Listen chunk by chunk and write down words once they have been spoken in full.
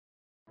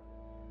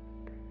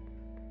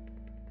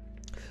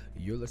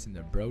You're listening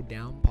to Bro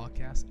Down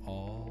Podcast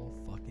all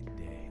fucking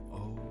day.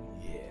 Oh,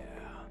 yeah.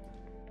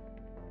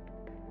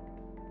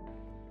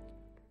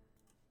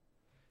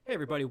 Hey,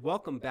 everybody.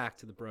 Welcome back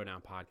to the Bro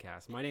Down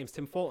Podcast. My name's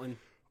Tim Fulton,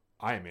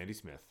 I am Andy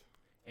Smith.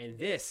 and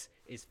this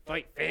is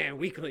Fight Fan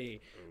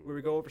Weekly, where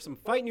we go over some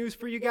fight news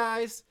for you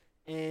guys.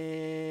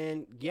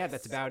 And yeah,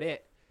 that's about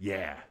it.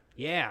 Yeah.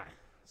 Yeah.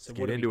 So Let's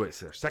what get do into we- it.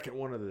 It's our second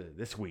one of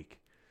this week.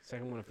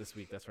 Second one of this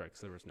week. That's right,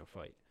 because there was no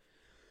fight.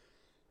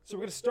 So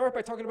we're going to start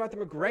by talking about the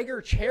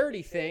McGregor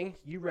charity thing.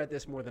 You read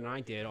this more than I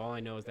did. All I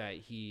know is that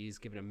he's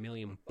given $1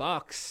 million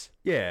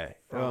Yeah.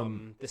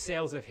 from the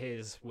sales of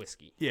his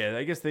whiskey. Yeah,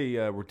 I guess they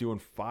were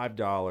doing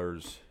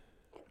 $5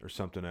 or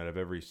something out of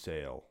every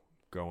sale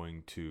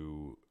going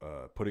to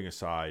putting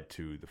aside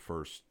to the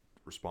first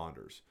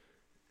responders.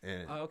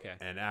 And, Oh, okay.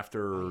 And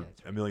after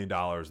that's $1 million,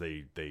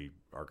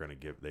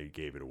 they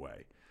gave it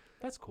away.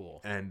 That's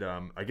cool. And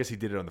I guess he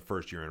did it on the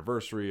first year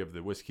anniversary of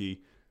the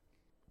whiskey.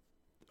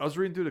 I was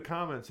reading through the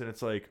comments, and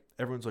it's like,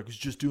 everyone's like, he's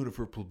just doing it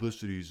for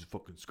publicity. He's a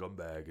fucking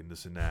scumbag and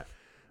this and that.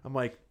 I'm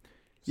like,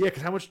 yeah,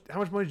 because how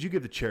much money did you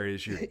give the charity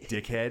this year,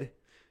 dickhead?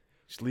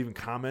 Just leaving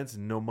comments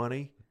and no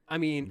money? I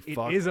mean, You it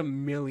fuck. is $1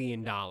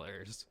 million. I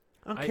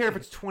don't care if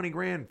it's 20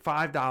 grand,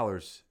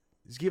 $5.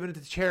 He's giving it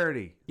to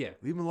charity. Yeah.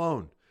 Leave him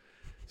alone.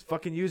 He's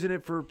fucking using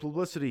it for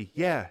publicity.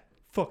 Yeah.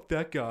 Fuck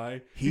that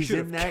guy. He's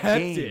in that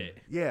game.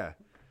 Yeah.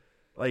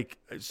 Like,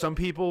 some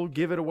people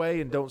give it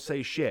away and don't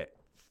say shit.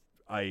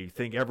 I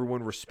think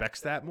everyone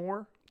respects that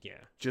more Yeah.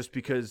 just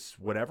because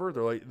whatever.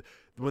 They're like,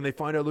 when they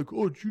find out, like,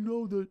 oh, did you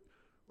know that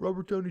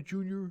Robert Downey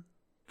Jr.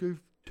 gave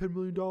 $10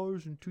 million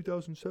in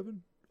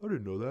 2007? I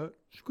didn't know that.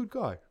 He's a good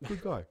guy.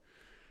 Good guy.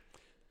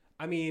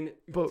 I mean,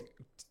 But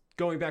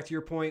going back to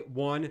your point,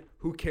 one,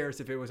 who cares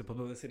if it was a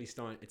publicity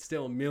stunt? It's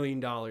still $1 million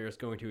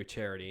going to a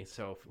charity,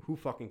 so who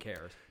fucking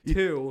cares?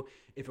 Two,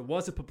 if it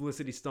was a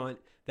publicity stunt,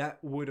 that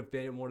would have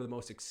been one of the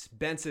most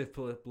expensive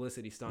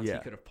publicity stunts he Yeah.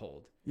 could have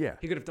pulled. yeah.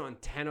 He could have done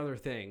 10 other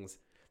things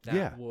that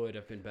Yeah. would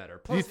have been better. you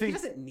Plus, he think-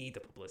 doesn't need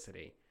the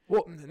publicity.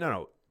 Well,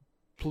 no.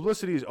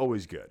 Publicity is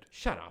always good.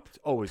 Shut up. It's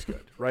always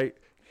good, right?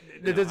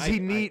 No, does he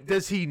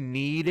I-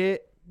 need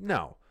it?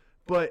 No.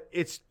 But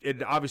it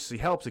obviously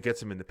helps. It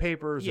gets him in the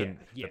papers Yeah, and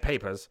yeah. the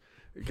papers.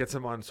 It gets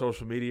him on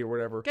social media or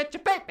whatever. Get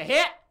your paper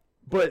here.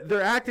 But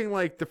they're acting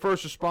like the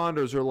first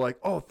responders are like,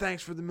 oh,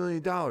 thanks for the $1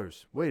 million.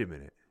 Wait a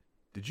minute.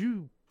 Did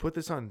you put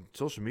this on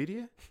social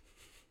media?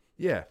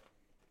 Yeah.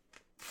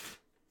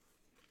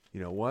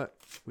 You know what?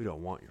 We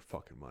don't want your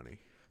fucking money.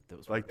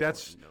 Those Like, were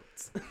that's- important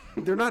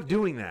notes. They're not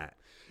doing that.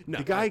 No,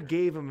 the guy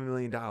gave him $1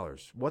 million.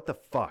 What the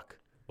fuck?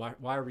 Why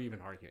are we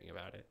even arguing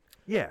about it?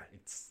 Yeah.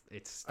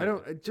 It's I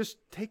don't stupid. just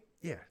take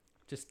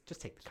just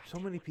take the guy. So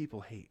many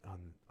people hate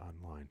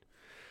online.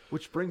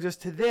 Which brings us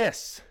to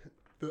this.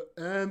 The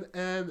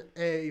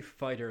MMA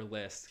fighter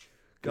list,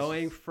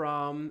 going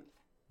from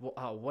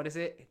what is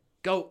it?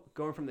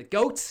 Going from the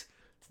goats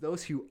to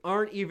those who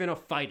aren't even a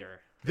fighter.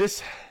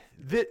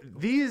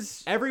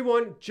 These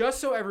Everyone, just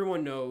so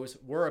everyone knows,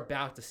 we're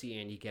about to see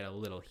Andy get a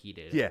little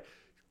heated. yeah.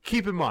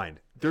 Keep in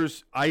mind,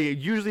 I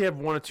usually have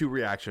one or two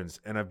reactions,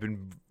 and I've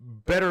been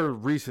better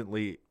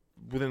recently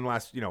within the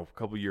last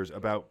couple of years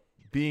about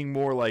being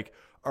more like,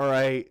 all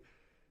right,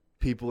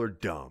 people are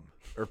dumb,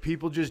 or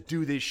people just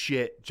do this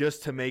shit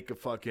just to make a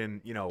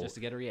fucking just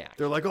to get a reaction.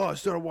 They're like, oh, I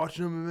started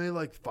watching MMA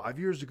like 5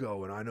 years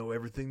ago, and I know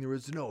everything there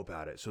is to know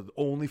about it. So the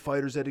only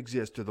fighters that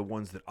exist are the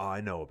ones that I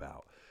know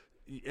about,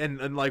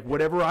 and like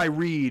whatever I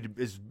read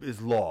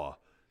is law.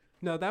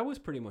 No, that was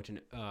pretty much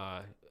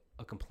a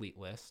complete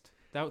list.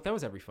 That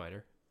was every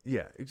fighter.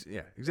 Yeah,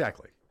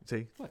 exactly.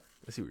 See, What?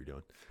 I see what you're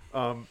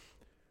doing.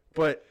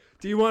 But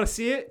Do you want to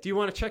see it? Do you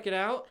want to check it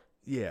out?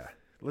 yeah,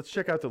 let's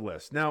check out the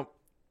list now.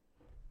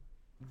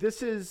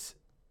 This is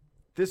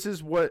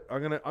what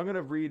I'm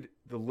gonna read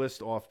the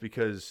list off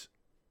because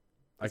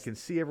I can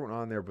see everyone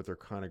on there, but they're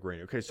kind of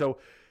grainy. Okay, so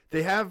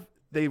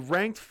they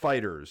ranked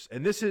fighters,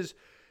 and this is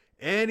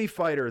any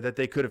fighter that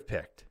they could have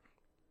picked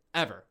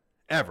Ever.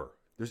 ever.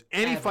 There's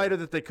any Ever. fighter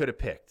that they could have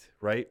picked,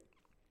 right?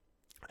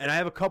 And I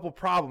have a couple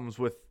problems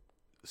with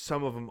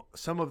some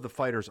of the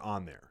fighters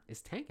on there.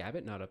 Is Tank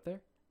Abbott not up there?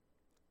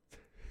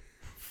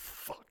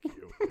 Fuck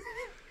you.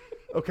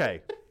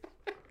 Okay.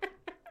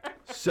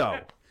 So,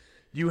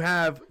 you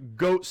have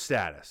GOAT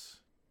status.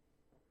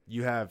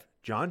 You have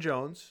John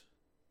Jones,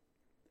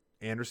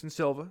 Anderson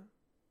Silva,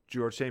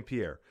 George St.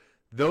 Pierre.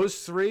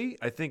 Those three,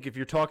 I think if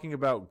you're talking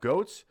about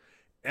GOATs,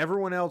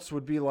 everyone else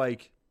would be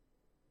like,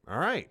 all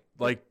right.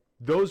 Like,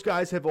 those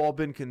guys have all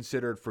been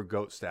considered for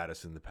GOAT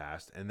status in the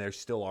past, and they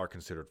still are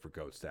considered for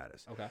GOAT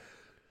status. Okay.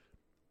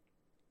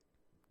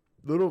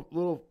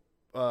 Little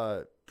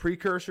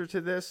precursor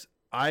to this,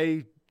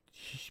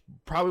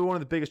 probably one of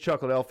the biggest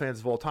Chuck Liddell fans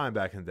of all time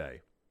back in the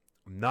day.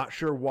 I'm not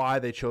sure why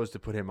they chose to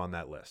put him on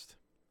that list.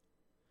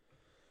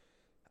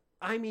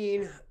 I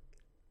mean,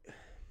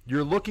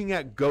 You're looking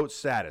at GOAT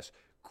status,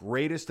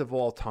 greatest of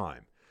all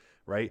time,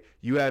 right?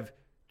 You have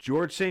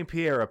George St.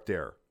 Pierre up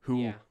there,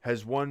 who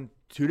has won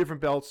 2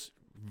 different belts,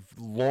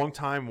 long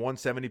time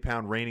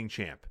 170-pound reigning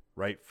champ,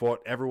 right?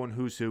 Fought everyone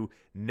who's who,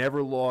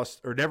 never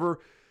lost or never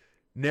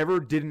never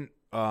didn't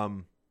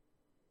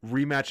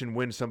rematch and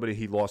win somebody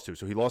he lost to.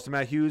 So he lost to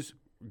Matt Hughes,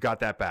 got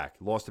that back.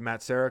 Lost to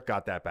Matt Serra,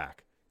 got that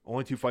back.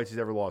 Only 2 fights he's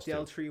ever lost to.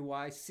 Deltree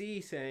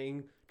YC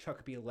saying Chuck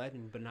could be a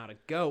legend, but not a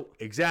GOAT.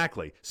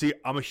 Exactly. See,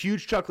 I'm a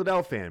huge Chuck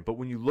Liddell fan, but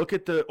when you look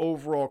at the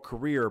overall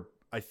career,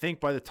 I think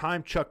by the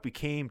time Chuck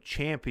became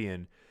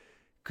champion,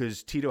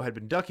 because Tito had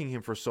been ducking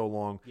him for so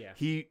long, Yeah.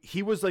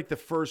 he was like the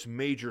first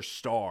major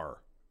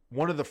star,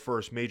 one of the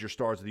first major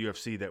stars of the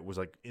UFC that was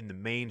like in the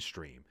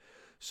mainstream.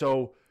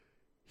 So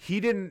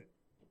he didn't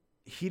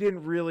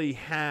really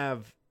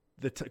have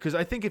the because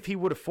I think if he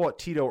would have fought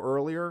Tito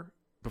earlier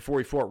before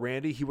he fought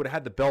Randy, he would have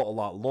had the belt a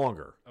lot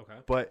longer. Okay.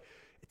 But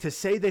to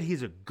say that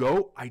he's a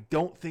GOAT, I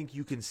don't think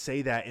you can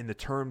say that in the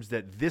terms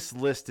that this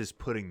list is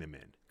putting them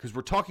in. Because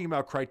we're talking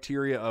about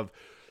criteria of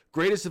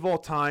greatest of all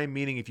time,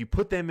 meaning if you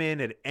put them in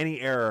at any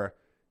era,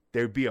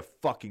 there'd be a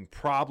fucking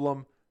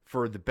problem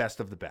for the best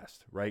of the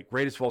best, right?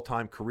 Greatest of all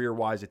time,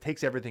 career-wise, it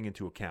takes everything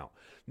into account.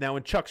 Now,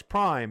 in Chuck's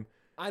prime,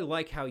 I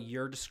like how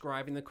you're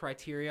describing the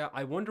criteria.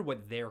 I wonder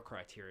what their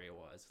criteria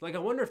was. Like, I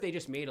wonder if they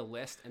just made a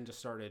list and just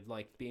started,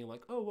 like, being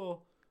like, oh,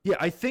 well. yeah,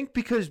 I think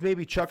because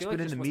maybe Chuck's feel been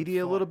like in the this wasn't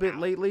media a little thought bit out.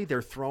 lately.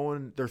 They're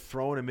throwing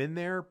him in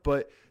there,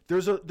 but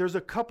there's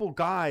a couple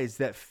guys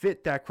that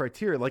fit that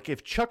criteria. Like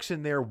if Chuck's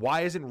in there,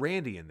 why isn't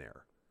Randy in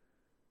there?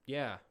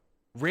 Yeah.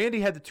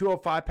 Randy had the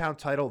 205-pound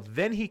title.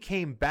 Then he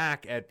came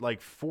back at like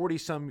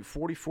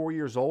 44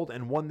 years old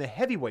and won the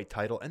heavyweight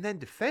title and then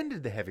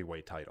defended the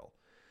heavyweight title.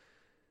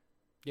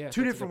 Yeah.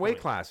 Two that's a different good weight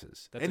point.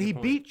 classes. That's And a he good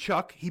point. beat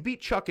Chuck. He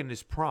beat Chuck in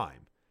his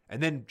prime.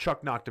 And then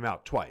Chuck knocked him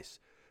out twice.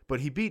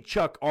 But he beat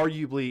Chuck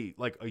arguably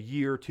like a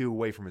year or two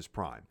away from his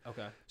prime.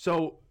 Okay.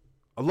 So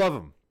I love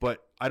him,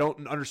 but I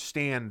don't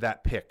understand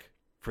that pick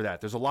for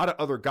that. There's a lot of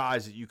other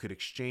guys that you could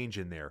exchange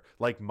in there,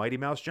 like Mighty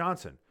Mouse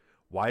Johnson.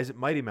 Why isn't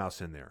Mighty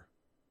Mouse in there?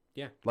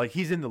 Yeah. Like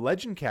he's in the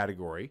legend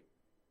category.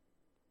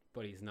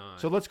 But he's not.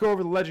 So let's go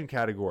over the legend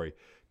category.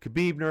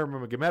 Khabib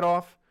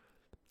Nurmagomedov,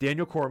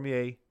 Daniel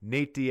Cormier,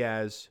 Nate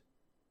Diaz,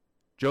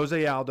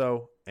 Jose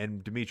Aldo,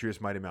 and Demetrius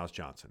Mighty Mouse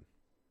Johnson.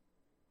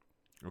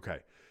 Okay.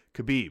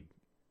 Khabib.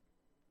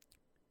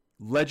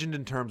 Legend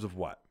in terms of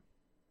what?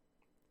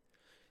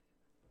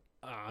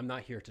 I'm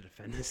not here to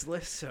defend this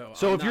list, so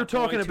So I'm if you're not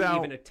going talking to about-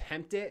 even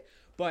attempt it.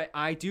 But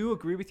I do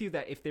agree with you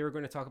that if they were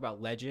going to talk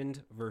about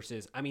legend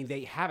versus, I mean,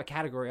 they have a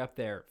category up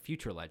there,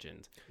 future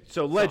legend.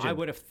 So legend. So I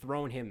would have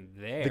thrown him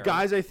there. The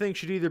guys I think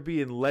should either be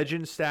in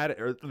legend status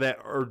or that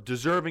are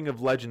deserving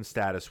of legend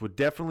status would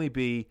definitely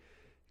be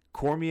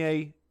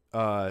Cormier,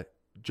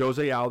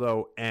 Jose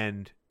Aldo,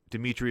 and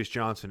Demetrius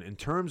Johnson in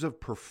terms of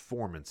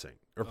performancing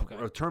or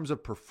Okay. terms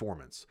of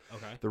performance.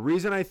 Okay. The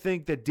reason I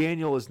think that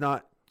Daniel is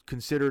not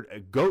considered a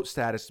GOAT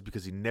status is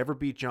because he never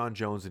beat John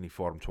Jones and he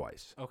fought him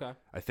twice. Okay.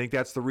 I think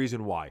that's the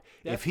reason why.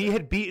 That's if he fair.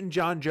 had beaten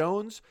John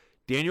Jones,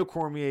 Daniel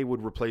Cormier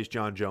would replace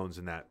John Jones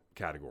in that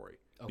category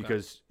Okay.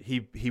 because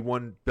he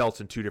won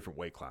belts in two different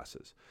weight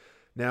classes.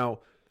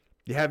 Now,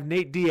 you have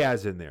Nate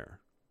Diaz in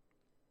there.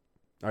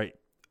 All right.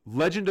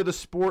 Legend of the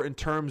sport in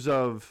terms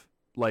of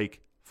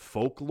like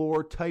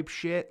folklore type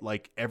shit.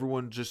 Like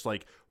everyone just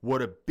like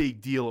what a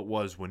big deal it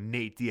was when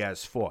Nate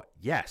Diaz fought.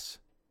 Yes.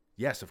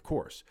 Yes, of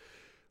course.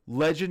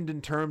 Legend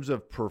in terms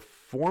of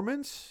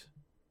performance.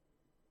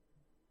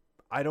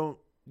 Yeah,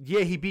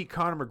 he beat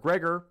Conor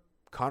McGregor.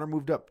 Conor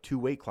moved up 2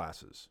 weight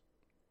classes.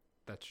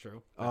 That's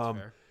true. That's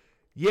fair.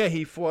 Yeah,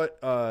 he fought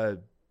Jorge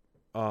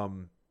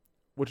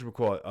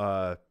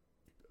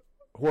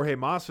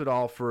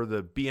Masvidal for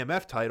the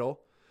BMF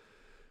title,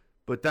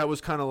 but that was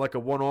kind of like a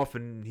one-off,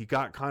 and he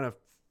got kind of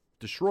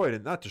destroyed,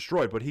 and not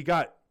destroyed, but he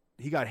got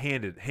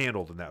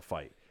handled in that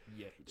fight.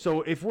 Yeah.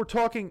 So if we're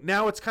talking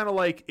now, it's kind of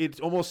like it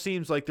almost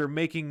seems like they're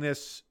making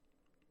this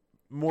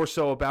more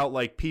so about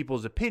like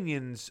people's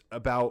opinions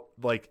about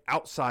like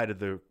outside of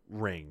the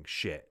ring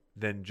shit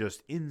than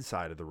just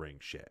inside of the ring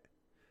shit.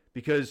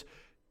 Because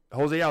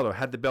Jose Aldo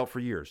had the belt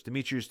for years.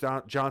 Demetrius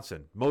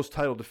Johnson, most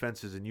title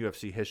defenses in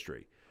UFC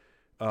history.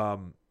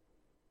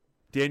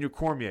 Daniel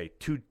Cormier,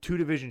 two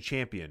division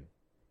champion,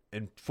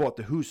 and fought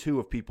the who's who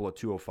of people at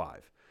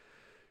 205.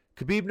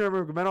 Khabib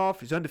Nurmagomedov,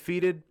 he's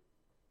undefeated.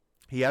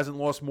 He hasn't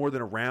lost more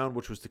than a round,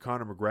 which was to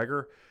Conor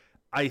McGregor.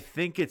 I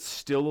think it's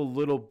still a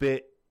little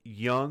bit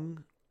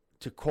young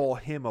to call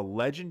him a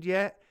legend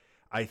yet.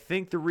 I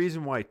think the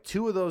reason why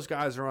 2 of those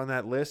guys are on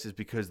that list is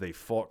because they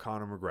fought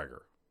Conor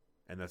McGregor.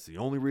 And that's the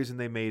only reason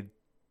they made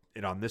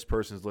it on this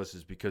person's list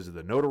is because of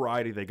the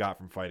notoriety they got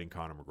from fighting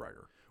Conor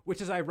McGregor. Which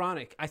is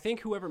ironic. I think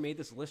whoever made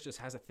this list just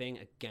has a thing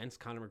against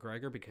Conor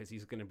McGregor because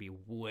he's going to be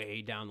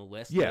way down the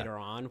list later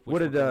on. What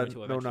did we'll go into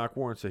No eventually. Knock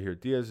Warren say here?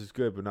 Diaz is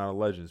good, but not a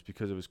legend. It's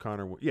because of his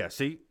Conor. Yeah,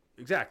 see?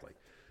 Exactly.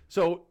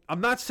 So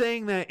I'm not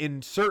saying that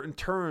in certain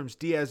terms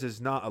Diaz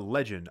is not a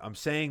legend. I'm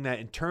saying that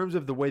in terms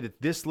of the way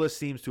that this list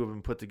seems to have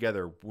been put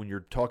together, when you're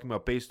talking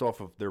about based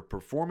off of their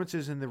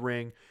performances in the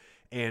ring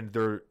and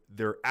their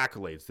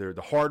accolades,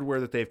 the hardware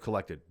that they've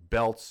collected,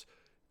 belts,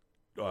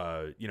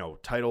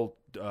 title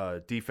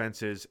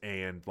defenses,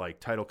 and like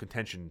title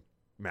contention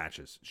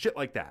matches, shit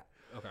like that.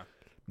 Okay.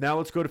 Now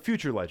let's go to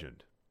future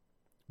legend.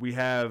 We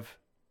have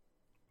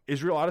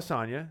Israel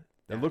Adesanya.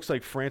 That Yeah. looks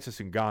like Francis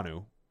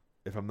Ngannou,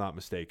 if I'm not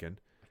mistaken.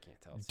 I can't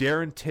tell.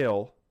 Darren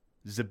Till,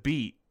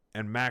 Zabit,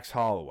 and Max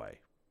Holloway.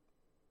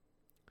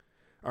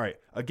 All right.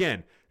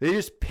 Again, they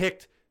just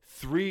picked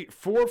three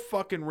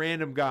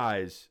random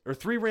guys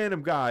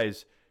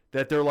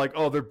that they're like,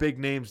 oh, they're big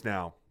names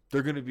now.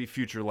 They're going to be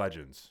future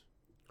legends.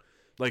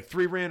 Like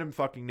 3 random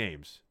fucking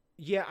names.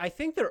 Yeah, I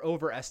think they're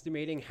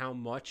overestimating how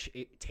much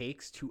it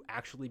takes to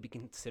actually be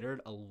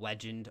considered a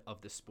legend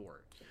of the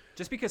sport.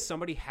 Just because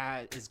somebody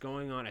is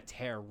going on a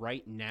tear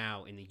right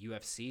now in the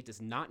UFC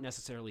does not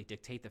necessarily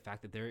dictate the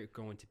fact that they're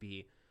going to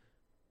be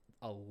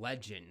a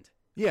legend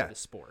Yeah. of the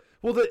sport.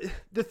 Well,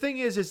 the thing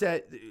is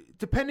that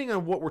depending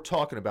on what we're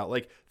talking about,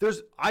 like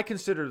I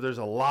consider there's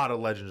a lot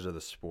of legends of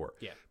the sport.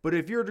 Yeah. But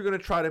if you're going to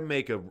try to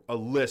make a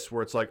list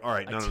where it's like, all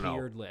right, A no,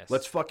 tiered list.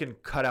 let's fucking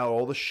cut out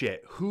all the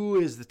shit. Who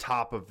is the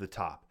top of the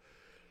top?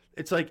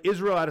 It's like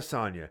Israel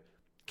Adesanya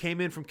came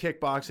in from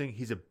kickboxing.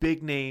 He's a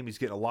big name. He's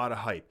getting a lot of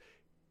hype.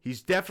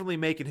 He's definitely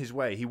making his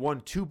way. He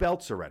won 2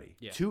 belts already.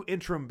 Yeah. 2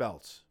 interim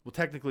belts. Well,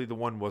 technically the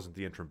one wasn't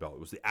the interim belt.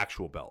 It was the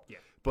actual belt. Yeah.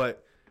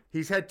 But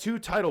he's had 2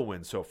 title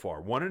wins so far.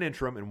 One an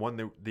interim and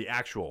one the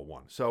actual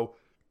one. So,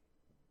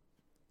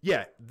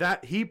 yeah,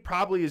 that he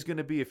probably is going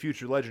to be a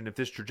future legend if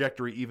this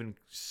trajectory even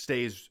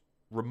stays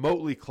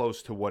remotely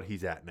close to what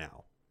he's at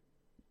now.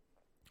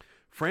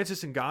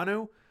 Francis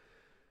Ngannou,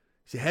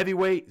 he's a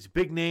heavyweight. He's a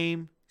big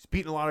name. He's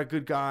beaten a lot of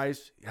good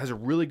guys. He has a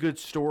really good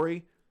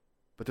story,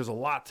 but there's a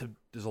lot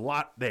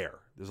there.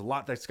 There's a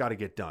lot that's got to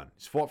get done.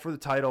 He's fought for the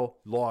title,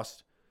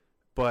 lost,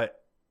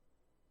 but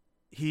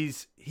he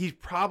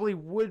probably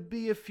would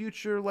be a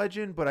future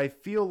legend. But I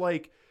feel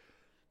like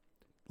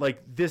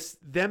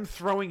them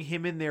throwing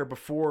him in there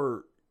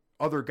before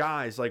other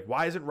guys. Like,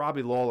 why isn't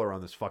Robbie Lawler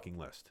on this fucking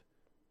list?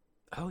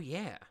 Oh,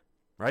 yeah.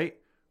 Right?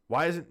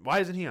 Why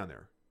isn't he on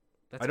there?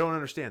 I don't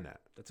understand that.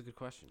 That's a good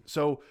question.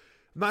 So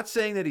I'm not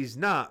saying that he's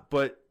not,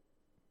 but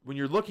when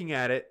you're looking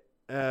at it,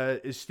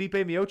 is Stipe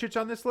Miocic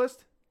on this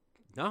list?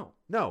 No.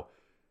 No.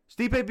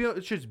 Stipe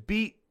Miocic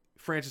beat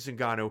Francis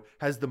Ngannou,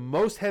 has the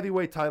most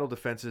heavyweight title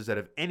defenses out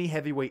of any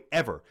heavyweight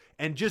ever,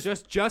 and just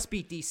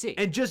beat DC.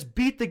 and just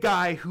beat the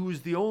guy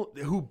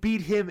who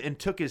beat him and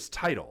took his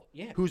title.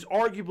 Yeah. Who's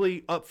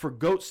arguably up for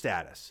GOAT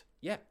status.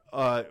 Yeah.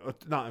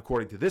 Not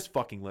according to this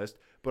fucking list,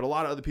 but a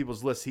lot of other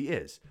people's lists he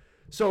is.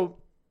 So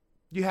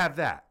you have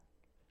that.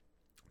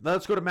 Now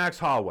let's go to Max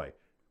Holloway.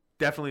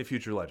 Definitely a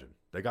future legend.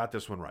 They got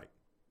this one right.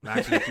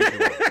 Max is a future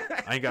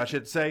legend. I ain't got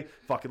shit to say.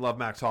 Fucking love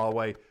Max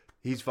Holloway.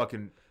 He's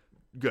fucking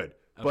good.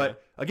 Okay.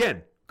 But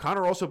again,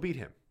 Conor also beat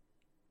him.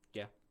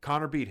 Yeah.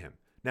 Conor beat him.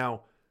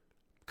 Now,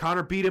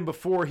 Conor beat him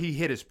before he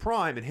hit his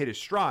prime and hit his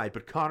stride,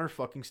 but Conor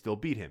fucking still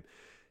beat him.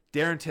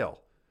 Darren Till.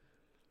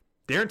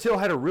 Darren Till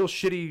had a real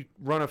shitty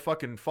run of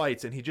fucking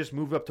fights, and he just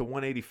moved up to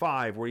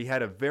 185, where he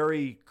had a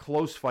very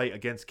close fight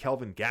against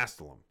Kelvin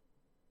Gastelum.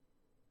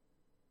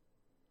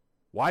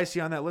 Why is he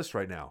on that list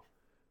right now?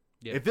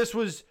 Yeah. If this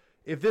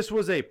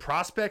was a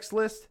prospects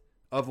list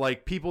of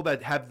like people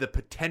that have the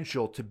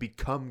potential to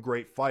become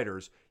great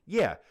fighters,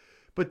 yeah.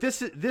 But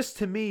this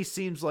to me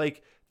seems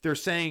like they're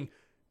saying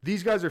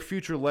these guys are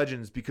future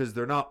legends because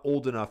they're not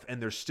old enough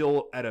and they're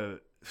still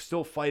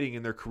fighting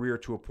in their career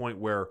to a point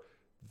where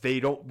we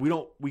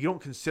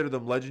don't consider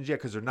them legends yet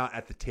because they're not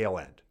at the tail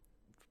end.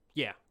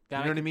 Yeah. You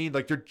know what I mean?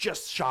 Like they're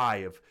just shy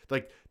of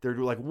they're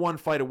like one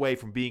fight away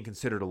from being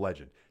considered a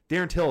legend.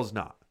 Darren Till is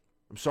not.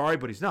 I'm sorry,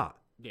 but he's not.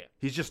 Yeah.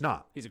 He's just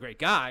not. He's a great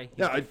guy.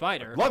 He's a good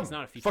fighter. Love He's him.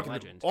 not a future Fucking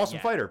legend. awesome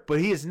Yeah. fighter, but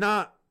he is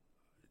not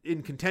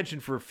in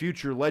contention for a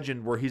future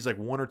legend where he's like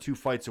 1 or 2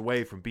 fights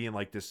away from being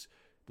like this,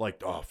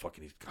 like, oh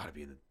fucking, he's got to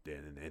be in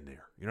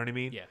there. You know what I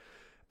mean? Yeah.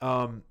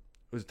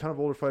 There's a ton of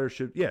older fighters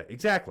should. Yeah,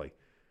 exactly.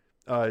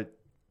 No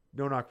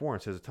Knock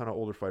Warren says a ton of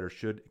older fighters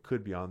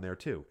could be on there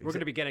too. We're going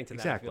to be getting to that,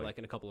 Exactly. I feel like,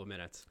 in a couple of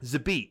minutes.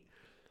 Zabit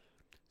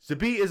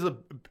is a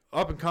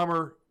up and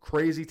comer,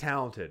 crazy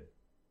talented,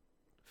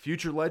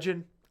 future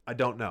legend. I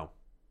don't know.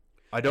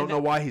 I don't know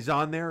why he's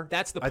on there.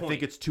 That's the I point.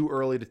 think it's too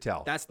early to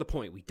tell. That's the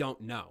point. We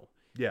don't know.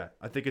 Yeah,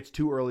 I think it's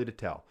too early to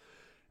tell.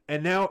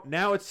 And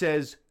now it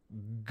says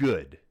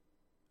good.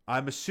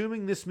 I'm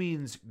assuming this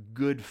means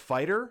good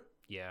fighter.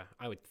 Yeah,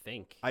 I would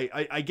think.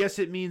 I guess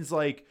it means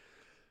like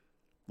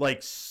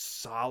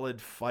solid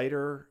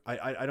fighter.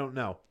 I don't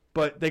know.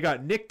 But they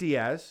got Nick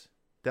Diaz.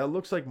 That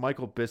looks like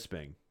Michael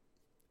Bisping.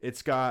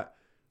 It's got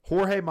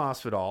Jorge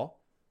Masvidal,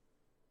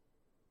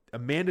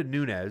 Amanda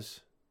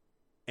Nunes,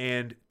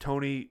 and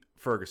Tony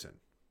Ferguson.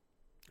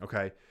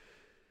 Okay.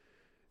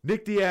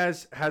 Nick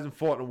Diaz hasn't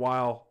fought in a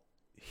while.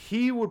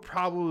 He would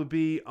probably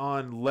be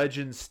on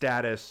legend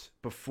status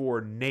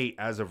before Nate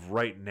as of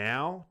right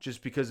now,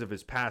 just because of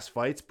his past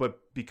fights. But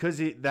because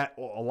a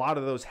lot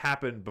of those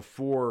happened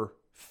before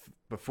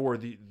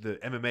the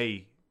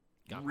MMA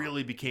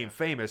really became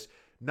famous,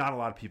 not a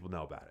lot of people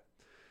know about it.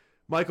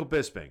 Michael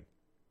Bisping,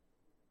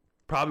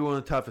 probably one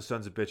of the toughest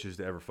sons of bitches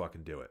to ever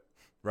fucking do it,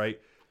 right?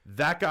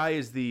 That guy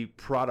is the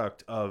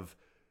product of,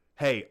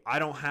 hey, I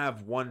don't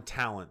have one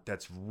talent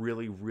that's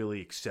really, really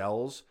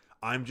excels.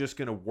 I'm just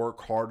going to work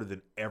harder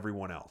than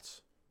everyone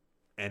else.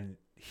 And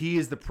he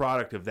is the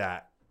product of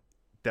that.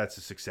 That's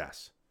a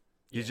success.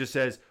 He just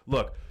says,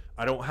 look,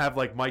 I don't have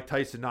like Mike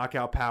Tyson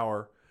knockout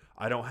power.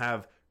 I don't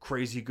have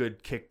crazy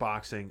good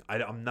kickboxing.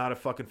 I'm not a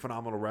fucking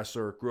phenomenal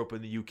wrestler. Grew up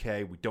in the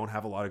UK. We don't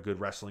have a lot of good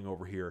wrestling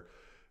over here.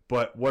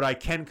 But what I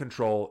can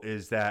control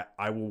is that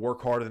I will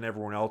work harder than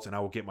everyone else and I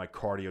will get my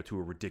cardio to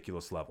a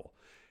ridiculous level.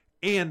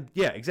 And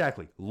yeah,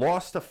 exactly.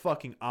 Lost a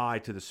fucking eye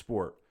to the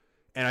sport.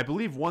 And I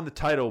believe won the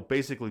title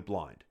basically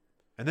blind.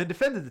 And then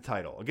defended the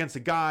title against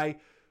a guy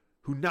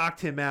who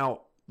knocked him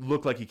out,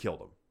 looked like he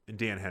killed him, in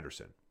Dan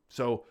Henderson.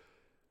 So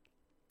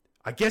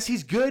I guess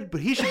he's good,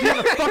 but he should be on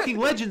the fucking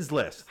Legends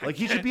list. Like,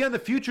 he should be on the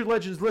future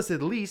Legends list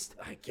at least.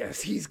 I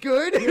guess he's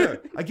good. Yeah.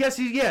 I guess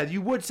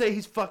you would say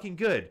he's fucking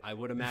good. I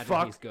would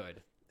imagine he's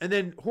good. And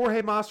then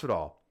Jorge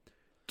Masvidal.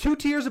 2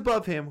 tiers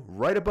above him,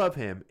 right above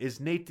him, is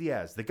Nate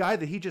Diaz, the guy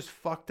that he just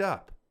fucked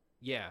up.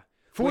 Yeah.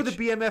 For the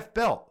BMF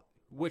belt.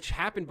 Which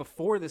happened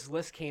before this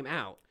list came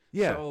out.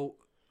 Yeah. So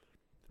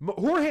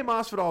Jorge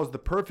Masvidal is the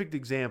perfect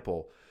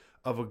example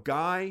of a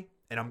guy,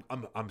 and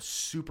I'm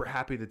super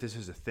happy that this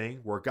is a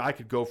thing, where a guy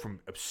could go from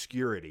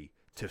obscurity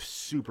to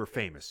super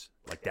famous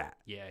like that.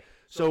 Yeah.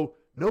 So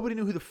nobody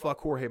knew who the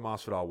fuck Jorge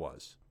Masvidal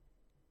was.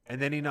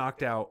 And then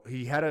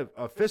he had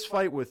a fist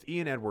fight with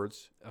Ian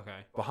Edwards.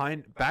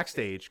 Okay.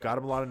 Backstage, got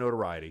him a lot of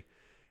notoriety.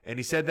 And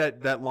he said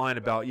that line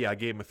about, I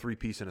gave him a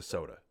 3-piece and a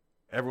soda.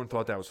 Everyone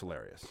thought that was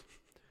hilarious.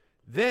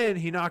 Then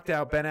he knocked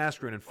out Ben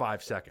Askren in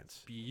 5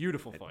 seconds.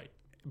 Beautiful fight.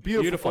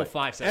 Beautiful fight.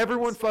 5 seconds.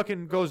 Everyone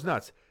fucking goes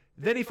nuts.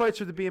 Then he fights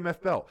for the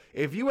BMF belt.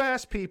 If you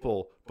ask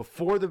people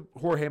before the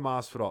Jorge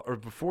Masvidal or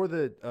before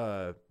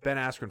the Ben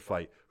Askren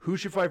fight, who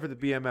should fight for the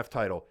BMF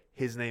title,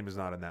 his name is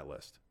not on that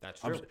list. That's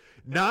true.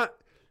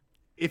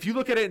 If you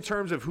look at it in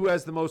terms of who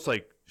has the most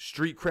like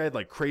street cred,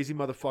 like crazy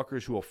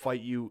motherfuckers who will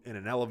fight you in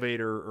an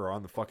elevator or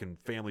on the fucking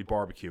family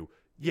barbecue,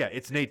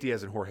 it's Nate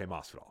Diaz and Jorge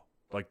Masvidal.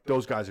 Like,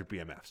 those guys are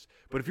BMFs.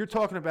 But if you're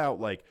talking about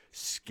like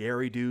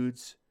scary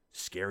dudes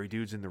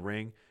in the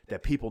ring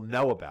that people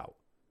know about,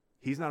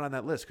 he's not on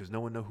that list because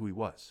no one knew who he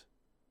was.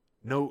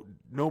 No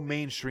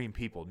mainstream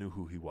people knew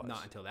who he was.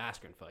 Not until the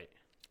Askren fight.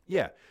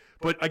 Yeah,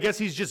 but I guess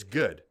he's just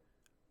good.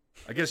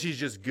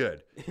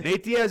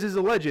 Nate Diaz is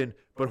a legend,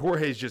 but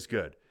Jorge's just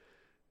good.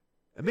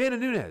 Amanda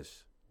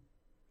Nunes.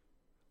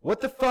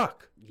 What the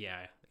fuck?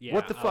 Yeah.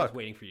 What the fuck? I was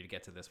waiting for you to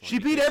get to this one. She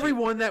beat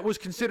everyone that was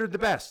considered the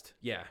best.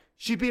 Yeah.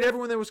 She beat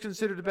everyone that was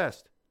considered the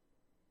best.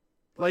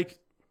 Like,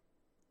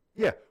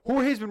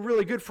 Jorge's been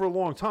really good for a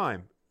long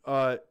time.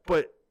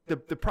 But the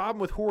problem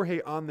with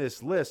Jorge on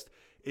this list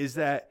is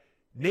that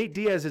Nate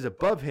Diaz is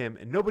above him,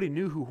 and nobody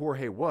knew who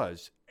Jorge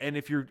was. And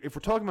if we're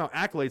talking about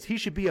accolades, he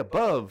should be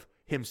above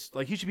him.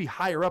 Like, he should be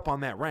higher up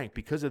on that rank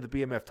because of the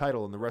BMF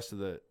title and the rest of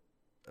the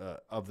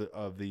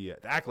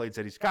accolades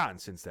that he's gotten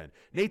since then.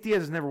 Nate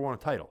Diaz has never won a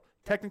title.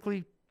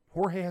 Technically,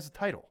 Jorge has a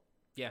title.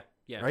 Yeah.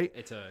 Right?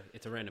 It's a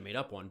random made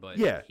up one, but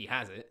he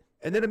has it.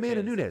 And then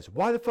Amanda Nunes.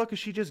 Why the fuck is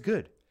she just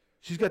good?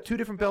 She's got 2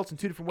 different belts and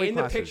 2 different weight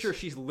classes. In the picture,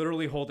 she's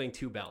literally holding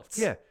 2 belts.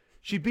 Yeah.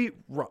 She beat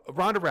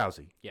Ronda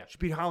Rousey. Yeah. She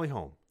beat Holly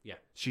Holm. Yeah.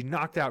 She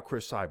knocked out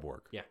Chris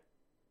Cyborg. Yeah.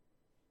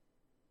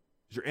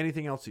 Is there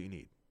anything else that you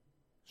need?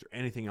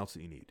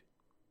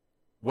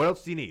 What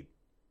else do you need?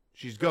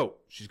 She's GOAT.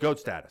 She's GOAT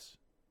status.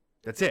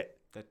 That's it.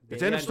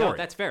 It's end of story. No,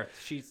 that's fair.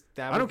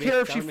 I don't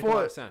care if she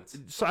fought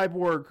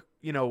Cyborg,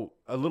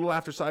 a little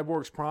after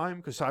Cyborg's prime,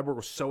 because Cyborg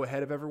was so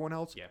ahead of everyone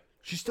else. Yeah.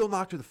 She still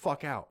knocked her the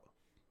fuck out.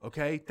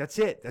 Okay? That's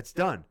it. That's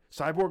done.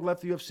 Cyborg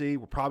left the UFC.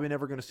 We're probably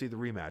never going to see the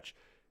rematch.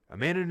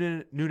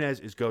 Amanda Nunes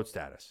is GOAT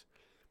status.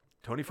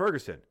 Tony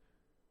Ferguson.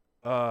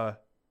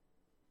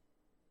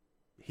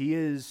 He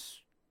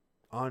is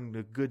on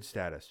the good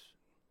status.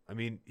 I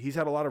mean, he's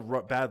had a lot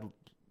of bad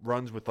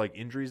runs with like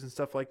injuries and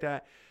stuff like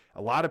that.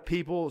 A lot of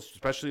people,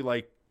 especially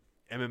like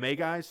MMA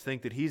guys,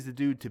 think that he's the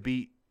dude to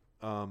beat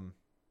Khabib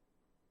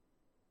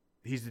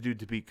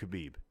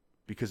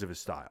because of his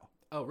style.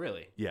 Oh,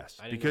 really? Yes,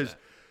 I didn't know because that.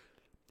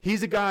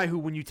 he's a guy who,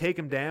 when you take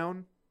him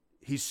down,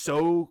 he's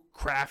so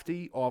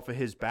crafty off of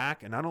his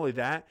back, and not only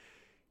that,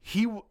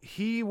 he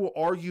will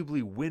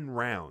arguably win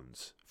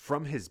rounds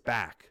from his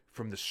back,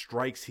 from the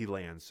strikes he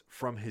lands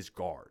from his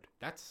guard.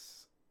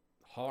 That's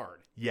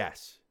hard.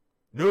 Yes.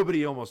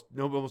 Almost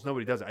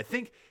nobody does it. I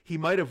think he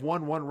might have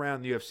won 1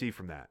 round in the UFC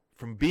from that.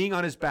 From being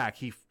on his back,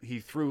 he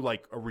threw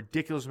like a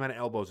ridiculous amount of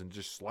elbows and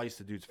just sliced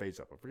the dude's face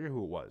up. I forget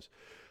who it was.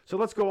 So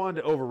let's go on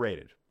to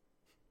overrated.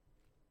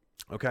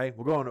 Okay,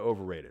 we'll go on to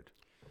overrated.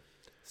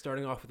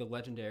 Starting off with the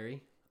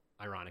legendary,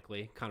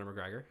 ironically, Conor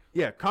McGregor.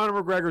 Yeah,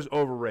 Conor McGregor's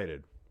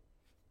overrated.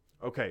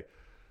 Okay,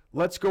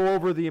 let's go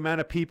over the amount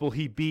of people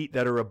he beat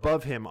that are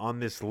above him on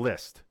this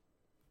list.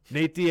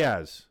 Nate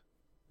Diaz,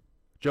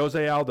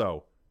 Jose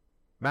Aldo,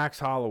 Max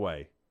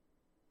Holloway.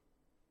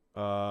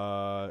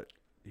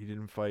 He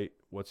didn't fight,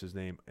 what's his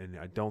name? And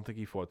I don't think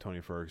he fought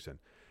Tony Ferguson.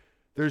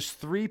 There's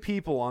 3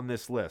 people on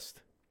this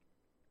list,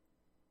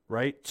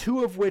 right?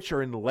 2 of which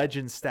are in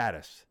legend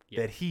status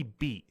that he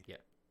beat. Yeah.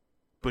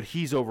 But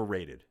he's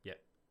overrated. Yeah.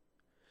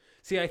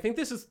 See, I think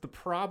this is the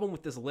problem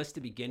with this list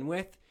to begin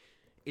with,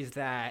 is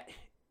that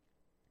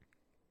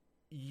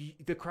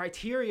the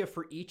criteria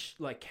for each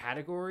like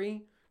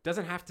category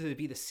doesn't have to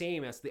be the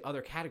same as the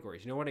other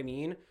categories. You know what I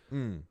mean?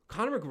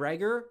 Conor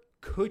McGregor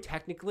could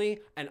technically,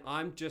 and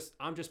I'm just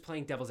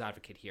playing devil's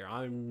advocate here.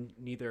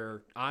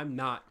 I'm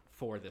not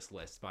for this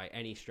list by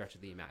any stretch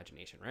of the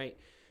imagination, right?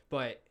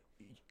 But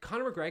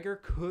Conor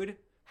McGregor could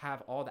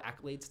have all the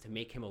accolades to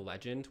make him a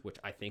legend, which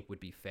I think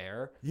would be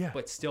fair. Yeah.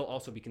 But still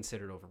also be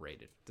considered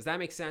overrated. Does that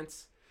make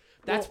sense?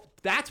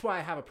 That's why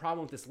I have a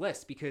problem with this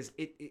list, because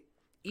each...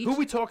 Who are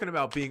we talking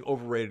about being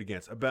overrated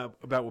against? About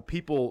what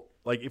people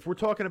like? If we're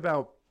talking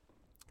about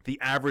the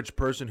average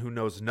person who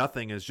knows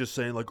nothing is just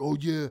saying like, oh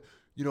yeah,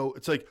 you know,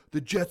 it's like the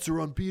Jets are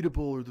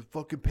unbeatable or the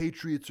fucking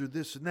Patriots or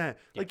this and that.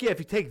 Yeah. Like, yeah, if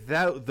you take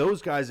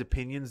those guys'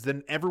 opinions,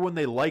 then everyone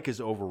they like is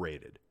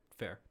overrated.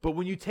 Fair. But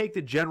when you take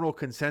the general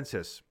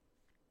consensus,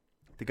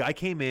 the guy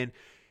came in,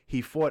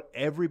 he fought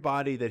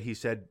everybody that he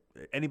said,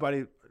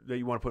 anybody that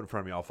you want to put in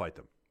front of me, I'll fight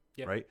them.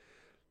 Yep. Right?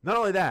 Not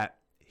only that,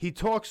 he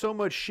talks so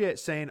much shit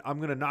saying, I'm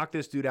going to knock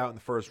this dude out in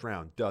the first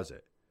round. Does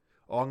it?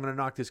 Oh, I'm going to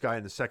knock this guy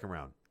in the second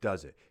round.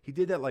 Does it? He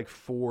did that like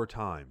 4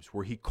 times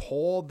where he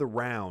called the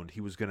round he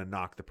was going to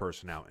knock the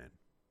person out in.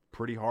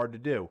 Pretty hard to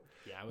do.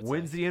 Yeah,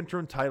 wins the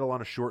interim title on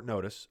a short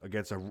notice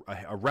against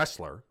a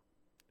wrestler.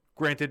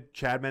 Granted,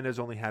 Chad Mendes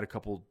only had a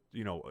couple,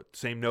 you know,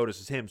 same notice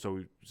as him, so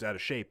he was out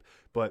of shape.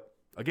 But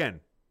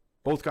again,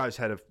 both guys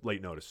had a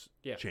late notice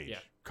change. Yeah.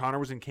 Conor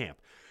was in camp.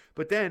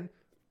 But then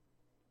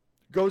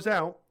goes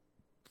out,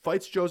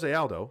 fights Jose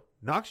Aldo,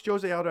 knocks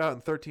Jose Aldo out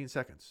in 13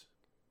 seconds.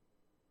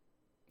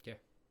 Yeah.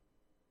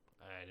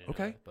 I didn't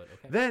Okay. know that, but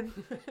okay. Then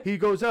he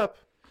goes up,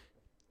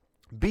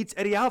 beats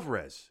Eddie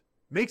Alvarez,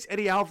 makes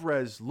Eddie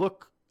Alvarez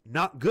look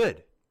not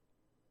good,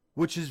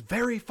 which is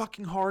very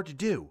fucking hard to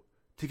do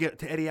to get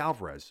to Eddie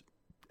Alvarez.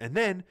 And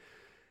then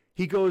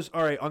he goes,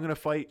 all right, I'm going to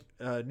fight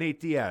Nate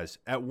Diaz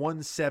at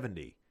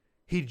 170.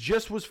 He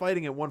just was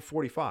fighting at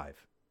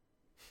 145.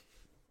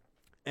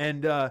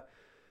 And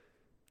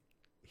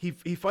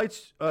he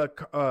fights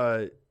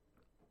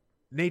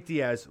Nate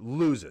Diaz,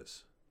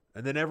 loses.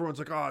 And then everyone's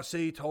like, oh,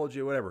 see, told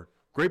you, whatever.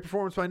 Great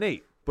performance by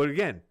Nate. But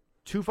again,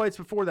 2 fights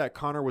before that,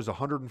 Conor was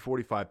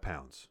 145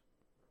 pounds.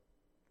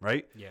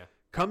 Right? Yeah.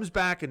 Comes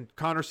back and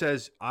Conor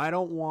says, I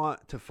don't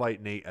want to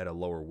fight Nate at a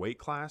lower weight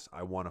class.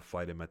 I want to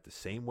fight him at the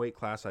same weight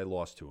class I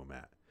lost to him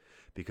at.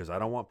 Because I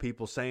don't want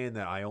people saying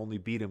that I only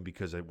beat him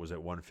because it was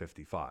at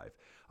 155.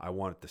 I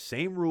want the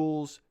same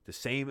rules, the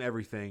same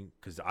everything,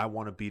 because I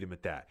want to beat him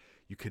at that.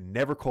 You can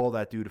never call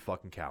that dude a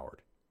fucking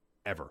coward.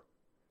 Ever.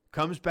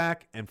 Comes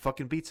back and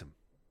fucking beats him.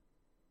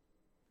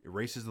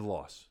 Erases the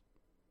loss.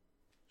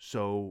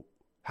 So,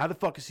 how the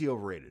fuck is he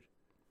overrated?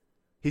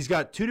 He's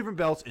got 2 different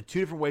belts in 2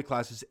 different weight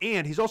classes,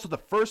 and he's also the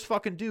first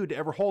fucking dude to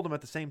ever hold him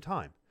at the same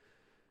time.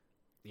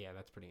 Yeah,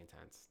 that's pretty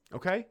intense.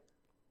 Okay?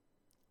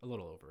 A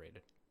little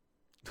overrated.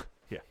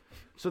 Yeah.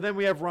 So then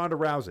we have Ronda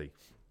Rousey.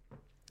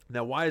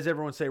 Now, why does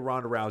everyone say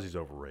Ronda Rousey's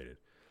overrated?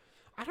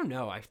 I don't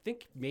know. I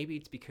think maybe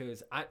it's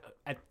because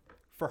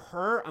for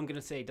her, I'm going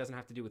to say it doesn't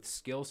have to do with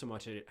skill so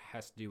much as it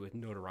has to do with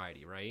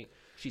notoriety, right?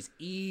 She's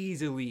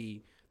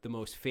easily the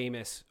most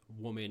famous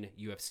woman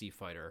UFC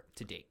fighter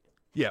to date.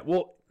 Yeah,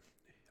 well,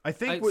 I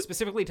think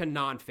specifically to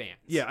non-fans.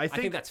 Yeah, I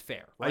think that's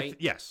fair, right?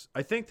 Yes.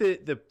 I think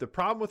that the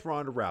problem with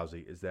Ronda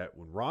Rousey is that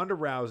when Ronda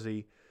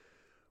Rousey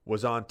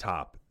was on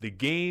top, the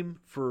game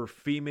for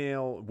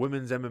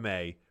women's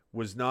MMA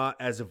was not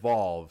as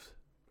evolved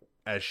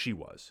as she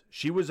was.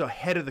 She was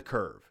ahead of the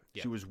curve.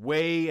 Yeah. She was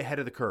way ahead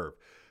of the curve.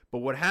 But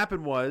what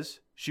happened was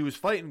she was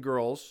fighting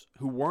girls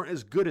who weren't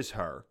as good as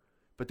her,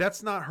 but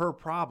that's not her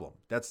problem.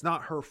 That's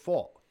not her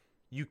fault.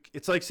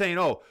 It's like saying,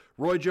 oh,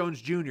 Roy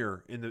Jones Jr.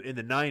 in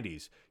the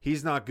 90s,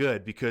 he's not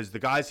good because the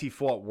guys he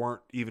fought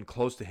weren't even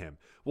close to him.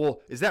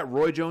 Well, is that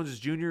Roy Jones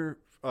Jr.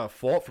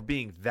 Fault for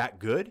being that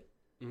good?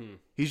 Mm-hmm.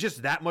 He's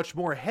just that much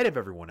more ahead of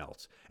everyone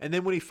else. And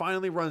then when he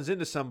finally runs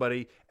into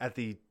somebody at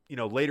the,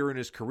 later in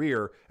his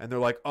career, and they're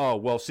like, oh,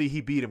 well, see, he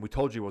beat him. We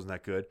told you he wasn't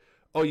that good.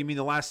 Oh, you mean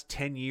the last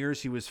 10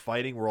 years he was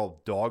fighting were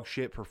all dog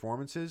shit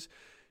performances?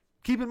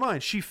 Keep in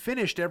mind, she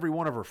finished every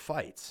one of her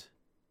fights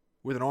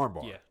with an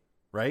armbar. Yeah.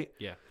 Right?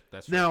 Yeah,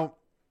 that's right. Now,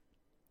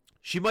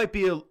 she might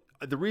be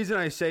the reason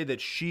I say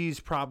that she's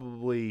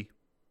probably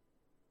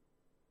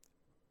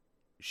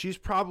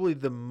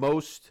the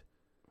most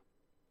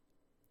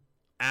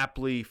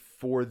aptly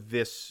for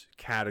this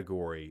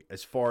category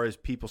as far as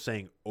people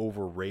saying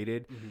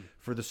overrated,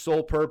 for the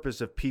sole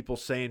purpose of people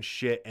saying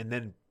shit and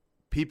then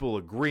people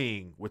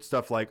agreeing with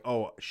stuff like,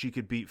 oh, she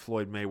could beat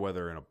Floyd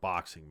Mayweather in a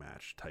boxing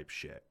match type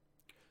shit.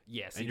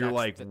 Yes. And you're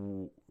like,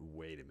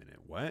 wait a minute,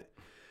 what?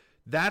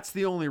 That's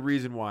the only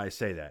reason why I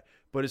say that.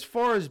 But as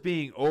far as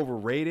being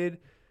overrated,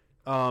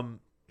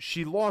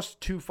 she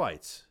lost 2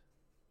 fights.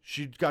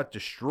 She got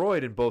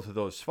destroyed in both of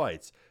those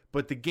fights.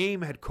 But the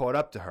game had caught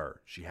up to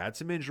her. She had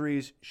some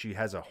injuries. She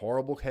has a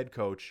horrible head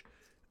coach.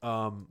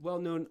 Well,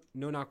 No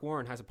Knock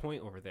Warren has a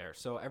point over there.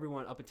 So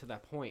everyone up until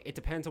that point, it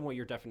depends on what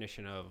your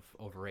definition of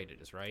overrated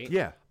is, right?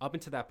 Yeah. Up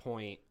until that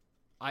point,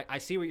 I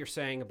see what you're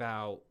saying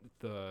about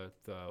the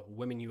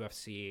women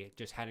UFC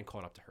just hadn't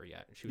caught up to her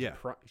yet.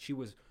 She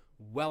was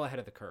well ahead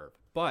of the curve.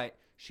 But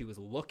she was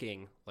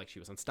looking like she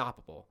was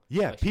unstoppable.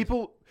 Yeah, Like she was-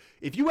 people.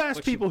 If you ask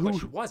but people but who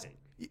she wasn't.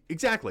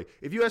 exactly,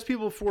 if you ask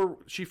people before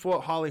she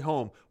fought Holly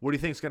Holm, what do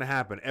you think's going to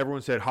happen?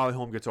 Everyone said Holly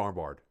Holm gets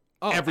armbarred.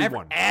 Oh,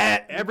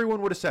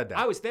 Everyone would have said that.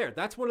 I was there.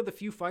 That's one of the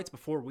few fights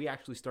before we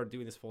actually started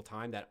doing this full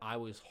time that I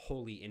was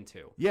wholly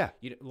into. Yeah.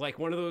 Like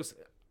one of those.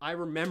 I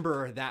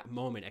remember that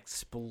moment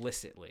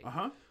explicitly.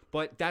 Uh-huh.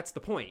 But that's the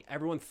point.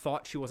 Everyone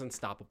thought she was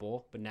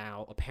unstoppable, but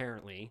now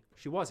apparently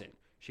she wasn't.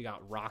 She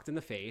got rocked in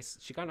the face.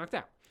 She got knocked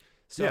out.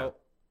 So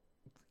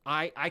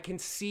I can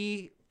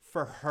see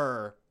for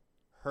her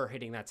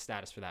hitting that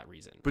status for that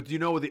reason. But do you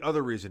know what the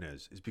other reason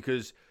is? Is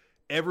because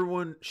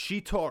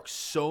she talks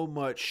so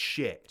much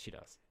shit She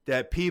does.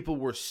 that people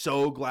were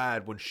so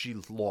glad when she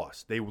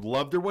lost. They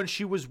loved her when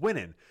she was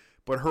winning,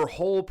 but her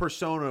whole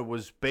persona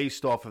was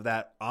based off of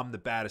that I'm the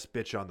baddest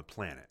bitch on the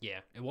planet. Yeah,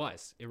 it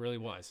was. It really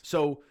was.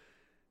 So,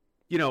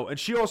 and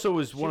she also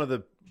was one of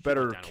the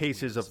better went down a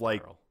cases weird of like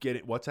spiral.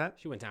 getting what's that?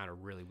 She went down a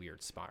really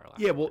weird spiral.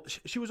 Yeah, well, afterwards.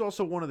 she was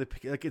also one of the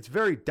like it's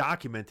very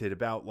documented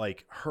about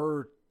like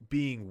her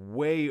being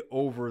way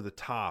over the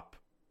top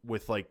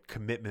with like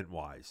commitment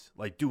wise,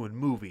 like doing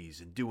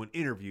movies and doing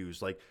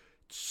interviews, like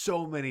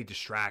so many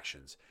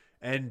distractions.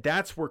 And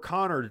that's where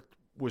Conor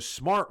was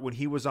smart when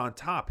he was on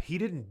top. He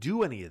didn't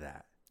do any of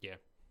that. Yeah.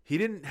 He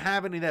didn't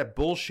have any of that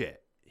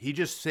bullshit. He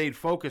just stayed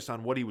focused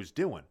on what he was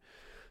doing.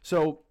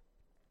 So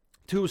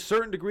to a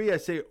certain degree, I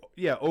say,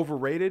 yeah,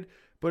 overrated.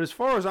 But as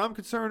far as I'm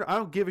concerned, I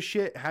don't give a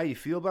shit how you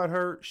feel about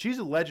her. She's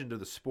a legend of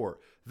the sport.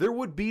 There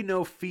would be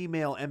no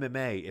female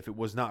MMA if it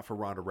was not for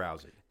Ronda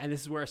Rousey. And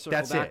this is where I circle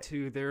That's back it.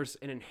 to there's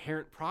an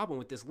inherent problem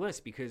with this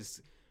list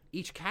because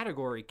each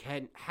category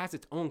has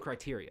its own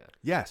criteria.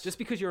 Yes. Just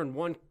because you're in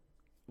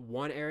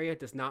one area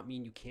does not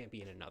mean you can't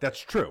be in another. That's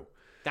true.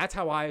 That's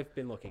how I've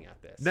been looking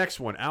at this. Next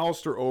one,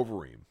 Alistair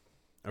Overeem.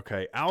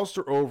 Okay,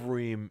 Alistair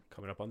Overeem.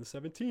 Coming up on the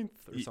 17th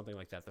or something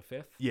like that. The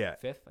 5th? Yeah.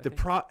 5th, I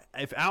think.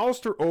 If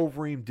Alistair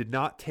Overeem did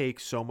not take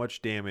so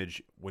much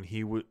damage when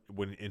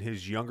in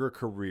his younger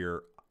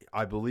career,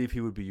 I believe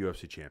he would be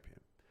UFC champion.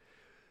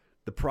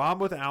 The problem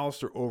with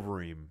Alistair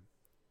Overeem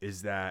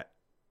is that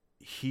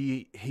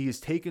he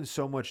has taken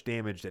so much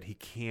damage that he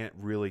can't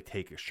really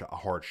take a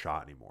hard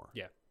shot anymore.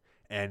 Yeah.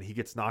 And he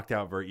gets knocked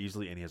out very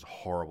easily, and he has a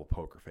horrible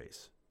poker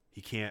face.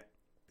 He can't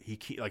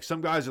like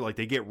some guys are like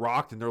they get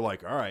rocked and they're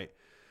like, all right,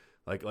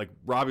 like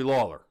Robbie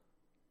Lawler,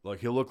 like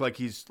he'll look like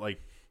he's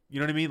like, you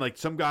know what I mean? Like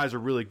some guys are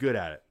really good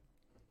at it.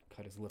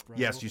 Cut his lip right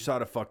Yes, open. you saw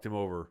it fucked him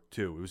over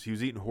too. He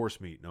was eating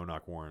horse meat. No,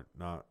 not warrant.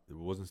 It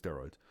wasn't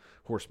steroids.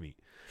 Horse meat.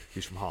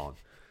 He's from Holland.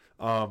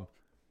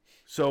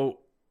 So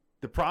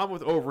the problem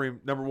with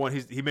Overeem, number one,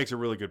 he makes a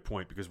really good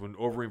point because when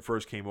Overeem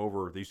first came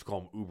over, they used to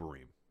call him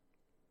Ubereem.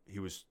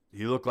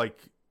 He looked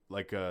like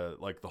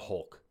the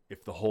Hulk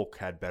if the Hulk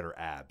had better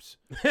abs.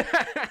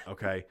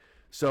 Okay,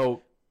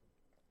 so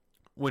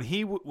when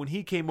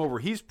he came over,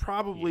 he's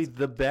probably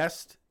the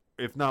best,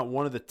 if not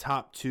one of the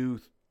top two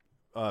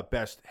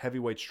best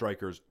heavyweight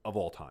strikers of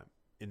all time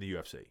in the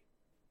UFC.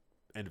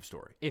 End of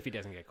story. If he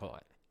doesn't get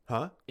caught.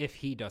 Huh? If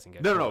he doesn't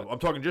get No, caught. no, I'm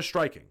talking just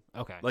striking.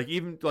 Okay. Like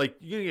even like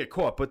you're gonna get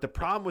caught, but the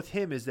problem with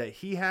him is that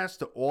he has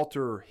to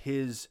alter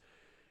his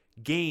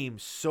game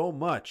so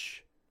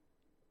much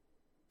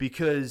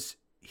because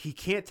he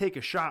can't take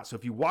a shot. So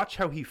if you watch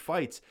how he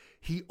fights,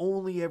 he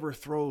only ever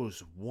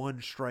throws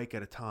one strike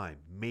at a time,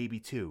 maybe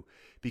two,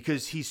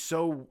 because he's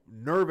so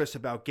nervous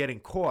about getting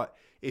caught.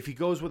 If he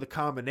goes with a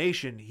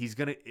combination, he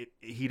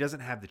doesn't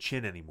have the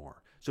chin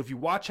anymore. So if you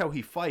watch how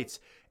he fights,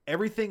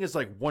 everything is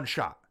like one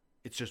shot.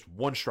 It's just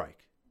one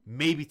strike,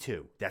 maybe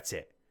two. That's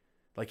it.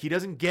 Like he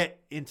doesn't get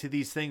into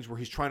these things where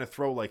he's trying to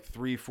throw like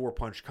 3-4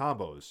 punch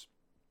combos.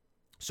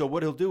 So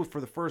what he'll do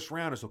for the first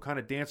round is he'll kind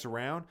of dance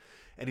around,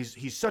 and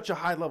he's such a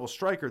high level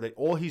striker that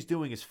all he's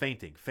doing is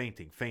feinting,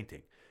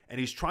 and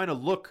he's trying to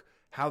look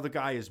how the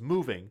guy is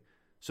moving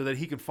so that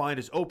he can find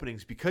his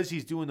openings because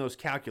he's doing those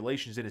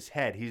calculations in his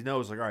head. He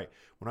knows like, all right,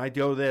 when I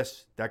do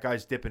this, that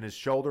guy's dipping his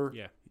shoulder.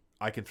 Yeah.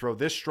 I can throw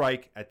this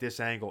strike at this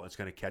angle, and it's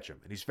going to catch him,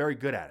 and he's very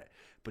good at it.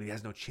 But he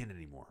has no chin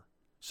anymore.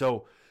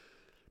 So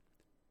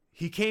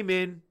he came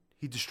in,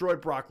 he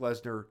destroyed Brock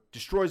Lesnar,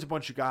 destroys a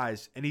bunch of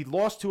guys, and he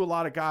lost to a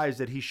lot of guys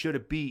that he should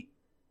have beat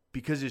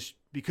because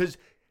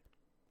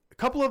a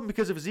couple of them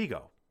because of his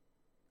ego.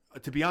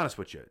 To be honest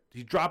with you,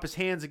 he'd drop his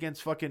hands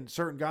against fucking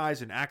certain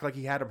guys and act like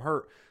he had him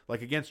hurt.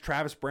 Like against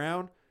Travis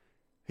Brown,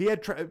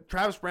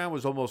 Travis Brown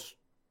was almost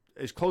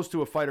as close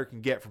to a fighter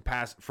can get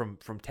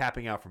from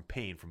tapping out from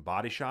pain from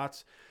body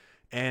shots.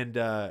 And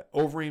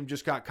Overeem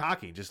just got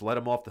cocky, just let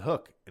him off the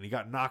hook, and he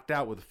got knocked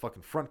out with a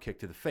fucking front kick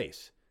to the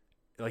face.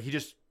 Like he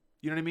just,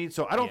 you know what I mean?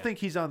 So I don't think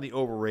he's on the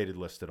overrated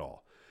list at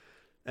all.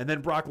 And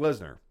then Brock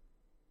Lesnar.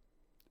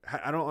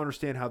 I don't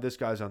understand how this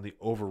guy's on the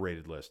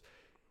overrated list.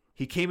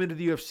 He came into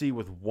the UFC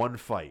with one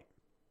fight.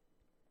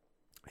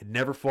 Had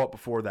never fought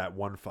before that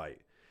one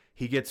fight.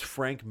 He gets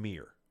Frank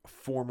Mir, a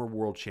former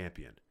world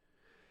champion.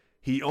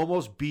 He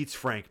almost beats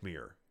Frank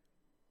Mir.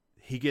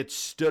 He gets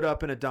stood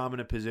up in a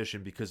dominant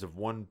position because of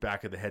one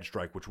back of the head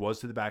strike, which was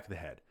to the back of the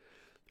head.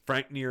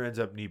 Frank Mir ends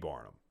up knee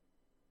barring him.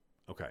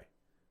 Okay.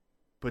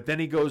 But then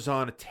he goes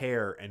on a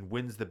tear and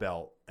wins the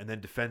belt and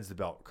then defends the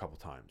belt a couple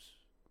times.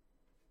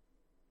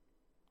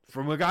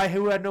 From a guy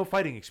who had no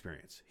fighting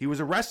experience. He was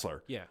a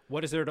wrestler. Yeah.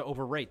 What is there to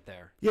overrate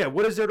there? Yeah,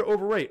 what is there to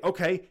overrate?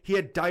 Okay, he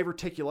had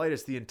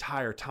diverticulitis the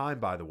entire time,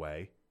 by the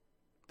way.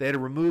 They had to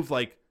remove,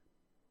 like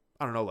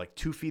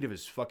 2 feet of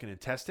his fucking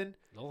intestine.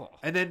 Oh.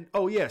 And then,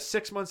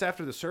 6 months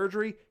after the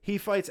surgery, he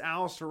fights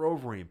Alistair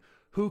Overeem,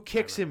 who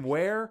kicks him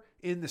where?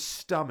 In the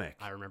stomach.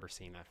 I remember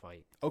seeing that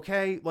fight.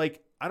 Okay,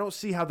 like, I don't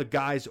see how the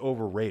guy's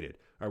overrated.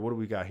 All right, what do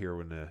we got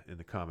here in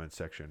the comments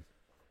section?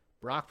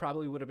 Brock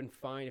probably would have been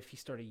fine if he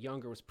started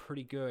younger, was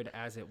pretty good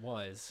as it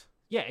was.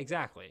 Yeah,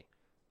 exactly.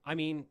 I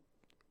mean,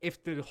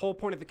 if the whole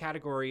point of the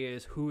category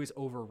is who is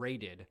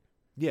overrated.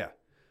 Yeah.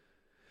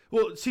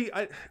 Well, see,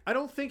 I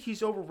don't think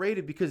he's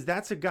overrated because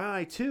that's a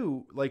guy,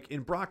 too, like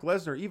in Brock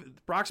Lesnar. Even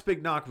Brock's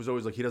big knock was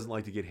always like he doesn't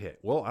like to get hit.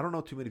 Well, I don't know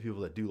too many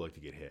people that do like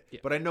to get hit,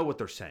 but I know what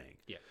they're saying.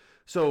 Yeah.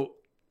 So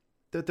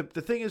the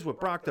thing is with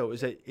Brock, though,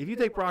 is that if you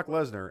take Brock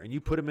Lesnar and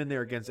you put him in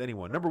there against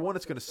anyone, number one,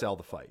 it's going to sell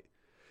the fight.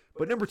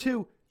 But number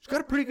two, he's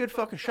got a pretty good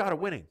fucking shot of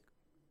winning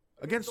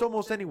against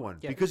almost anyone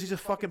because he's a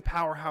fucking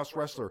powerhouse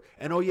wrestler.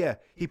 And,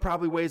 he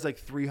probably weighs like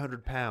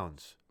 300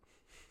 pounds.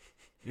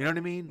 You know what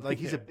I mean? Like,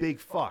 he's a big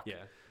fuck. Yeah.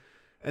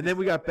 And then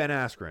we got Ben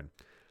Askren.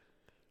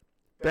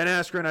 Ben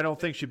Askren, I don't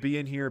think should be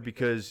in here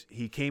because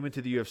he came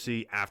into the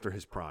UFC after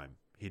his prime.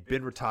 He'd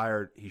been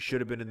retired. He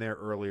should have been in there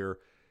earlier.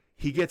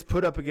 He gets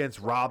put up against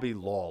Robbie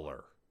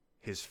Lawler,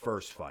 his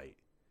first fight.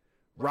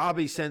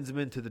 Robbie sends him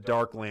into the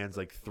Darklands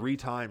like 3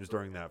 times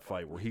during that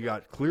fight where he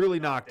got clearly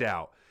knocked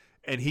out.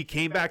 And he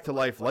came back to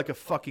life like a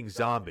fucking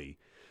zombie.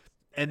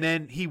 And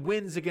then he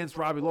wins against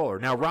Robbie Lawler.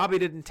 Now, Robbie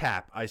didn't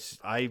tap.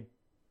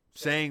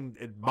 Saying,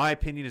 in my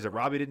opinion, is that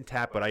Robbie didn't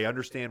tap, but I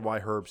understand why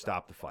Herb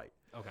stopped the fight.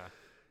 Okay.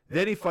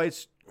 Then he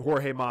fights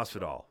Jorge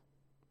Masvidal.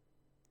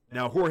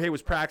 Now, Jorge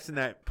was practicing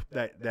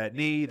that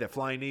knee, that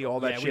flying knee,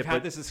 all that shit. We've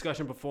had this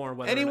discussion before.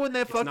 Anyone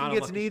that fucking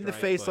gets kneed in the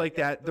face like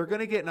that, they're going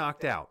to get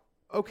knocked out.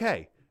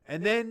 Okay.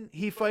 And then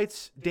he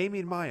fights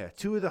Damian Maia,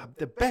 2 of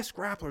the best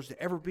grapplers to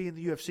ever be in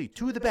the UFC.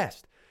 2 of the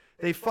best.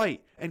 They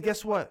fight. And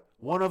guess what?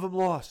 One of them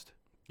lost.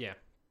 Yeah.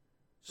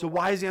 So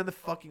why is he on the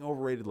fucking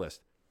overrated list?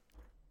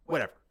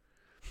 Whatever.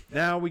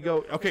 Now we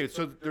go, okay,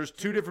 so there's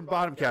 2 different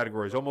bottom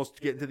categories, almost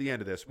getting to the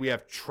end of this. We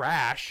have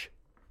trash.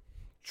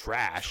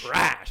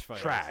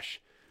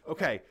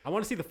 Okay. I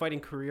want to see the fighting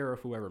career of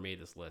whoever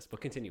made this list,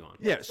 but continue on.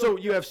 Yeah, so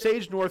you have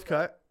Sage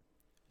Northcutt.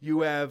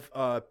 You have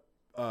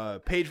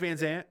Paige Van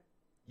Zant.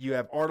 You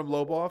have Artem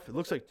Lobov. It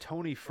looks like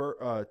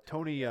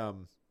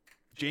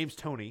James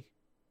Toney.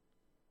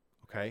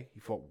 Okay, he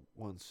fought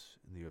once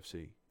in the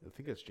UFC. I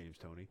think that's James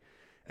Toney.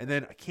 And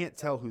then I can't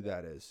tell who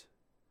that is.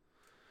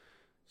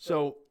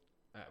 So...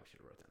 we should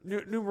have wrote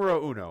that.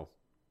 Numero uno.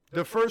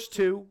 The first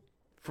 2,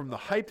 from the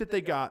hype that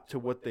they got to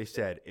what they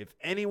said, if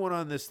anyone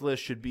on this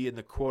list should be in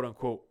the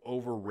quote-unquote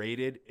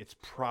overrated, it's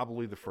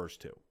probably the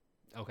first 2.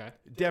 Okay.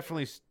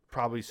 Definitely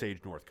probably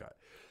Sage Northcutt.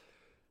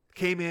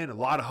 Came in, a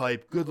lot of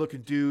hype,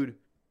 good-looking dude,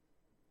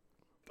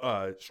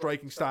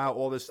 striking style,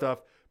 all this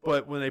stuff.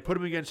 But when they put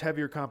him against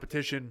heavier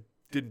competition,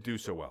 didn't do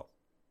so well.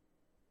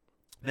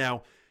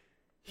 Now,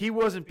 he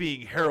wasn't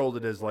being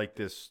heralded as like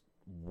this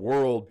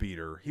world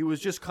beater. He was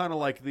just kind of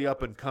like the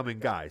up and coming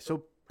guy.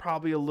 So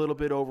probably a little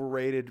bit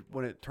overrated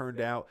when it turned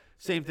out.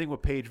 Same thing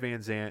with Paige Van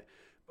Zant.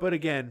 But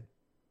again,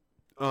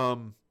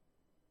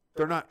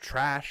 they're not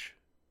trash.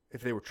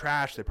 If they were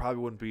trash, they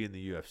probably wouldn't be in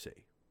the UFC.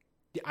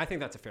 Yeah, I think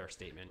that's a fair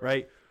statement.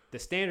 Right? The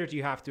standards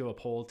you have to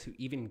uphold to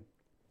even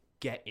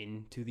get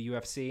into the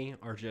UFC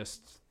are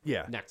just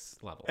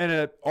next level.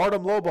 And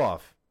Artem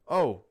Lobov.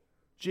 Oh,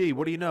 gee,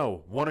 what do you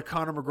know? One of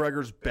Conor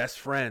McGregor's best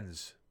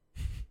friends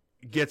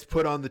gets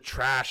put on the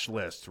trash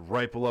list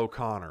right below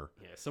Conor.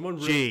 Yeah, someone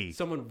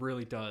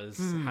really does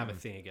have a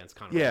thing against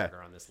Conor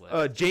McGregor on this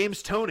list.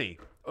 James Toney.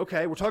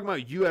 Okay, we're talking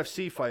about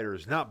UFC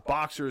fighters, not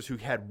boxers who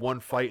had one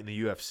fight in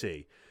the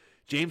UFC.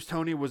 James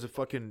Toney was a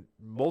fucking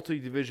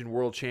multi-division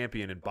world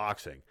champion in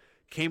boxing.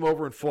 Came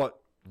over and fought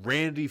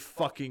Randy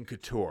fucking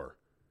Couture.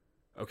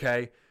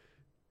 Okay?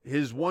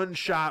 His one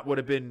shot would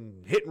have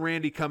been hitting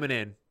Randy coming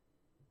in,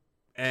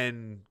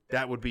 and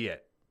that would be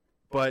it.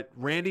 But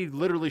Randy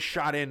literally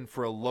shot in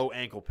for a low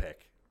ankle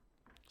pick.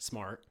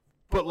 Smart.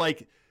 But,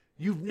 like,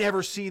 you've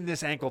never seen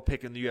this ankle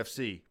pick in the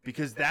UFC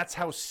because that's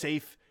how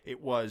safe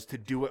it was to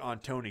do it on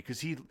Toney. Because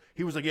he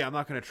was like, I'm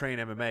not going to train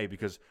MMA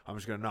because I'm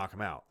just going to knock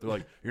him out. They're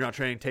like, you're not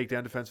training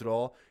takedown defense at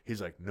all?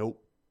 He's like,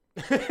 nope.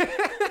 They're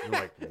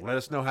like, let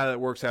us know how that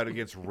works out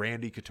against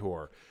Randy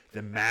Couture,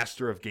 the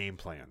master of game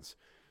plans.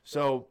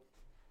 So,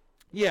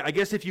 yeah, I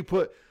guess if you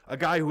put a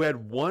guy who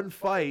had one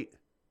fight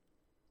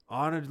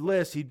on a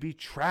list, he'd be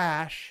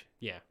trash.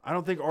 Yeah. I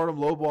don't think Artem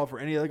Lobov or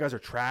any other guys are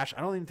trash.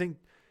 I don't even think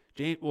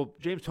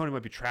James Toney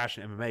might be trash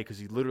in MMA because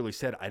he literally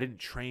said, I didn't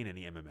train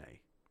any MMA.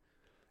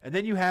 And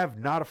then you have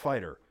not a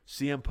fighter,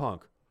 CM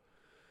Punk.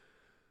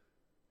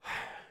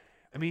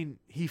 I mean,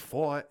 he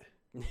fought.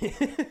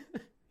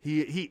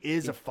 He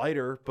is a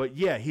fighter, but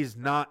yeah, he's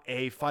not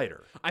a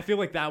fighter. I feel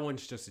like that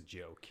one's just a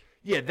joke.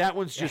 Yeah, that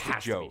one's It just a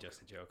has to be joke.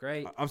 just a joke,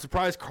 right? I'm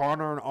surprised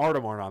Connor and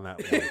Artem aren't on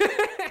that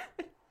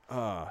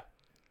one.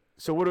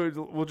 So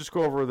we'll just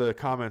go over the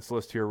comments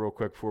list here real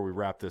quick before we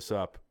wrap this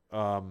up.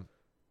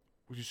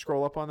 Would you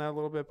scroll up on that a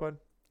little bit, bud?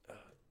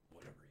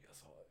 Whatever,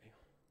 yes, I'll let you.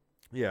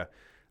 Yeah.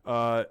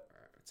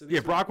 So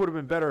Yeah, Brock would have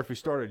been better if he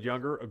started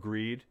younger.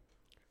 Agreed.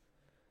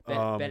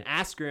 Ben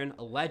Askren,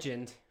 a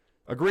legend.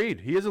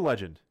 Agreed. He is a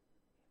legend.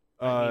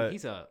 I mean,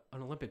 he's an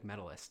Olympic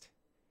medalist.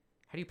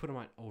 How do you put him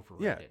on Yeah.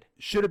 overrated?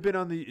 Should have been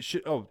on the.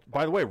 Oh,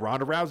 by the way,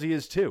 Ronda Rousey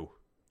is too.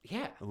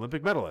 Yeah.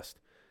 Olympic medalist.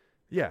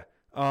 Yeah.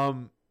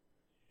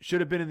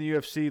 Should have been in the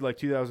UFC like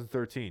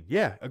 2013.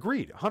 Yeah,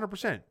 agreed.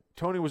 100%.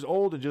 Tony was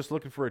old and just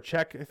looking for a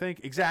check, I think.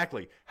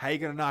 Exactly. How you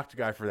going to knock the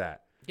guy for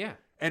that? Yeah.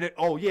 And it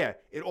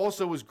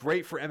also was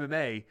great for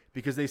MMA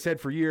because they said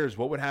for years,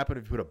 what would happen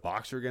if you put a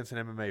boxer against an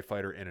MMA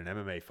fighter in an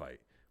MMA fight?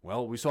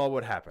 Well, we saw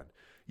what happened.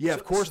 Yeah,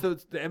 of course, the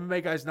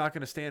MMA guy's not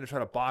going to stand and try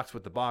to box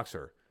with the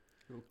boxer.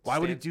 Why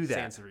would he do that?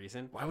 Stands to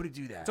reason. Why would he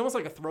do that? It's almost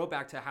like a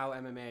throwback to how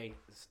MMA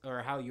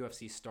or how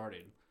UFC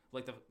started,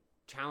 like the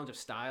challenge of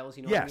styles.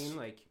 You know what I mean?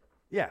 Like,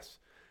 yes.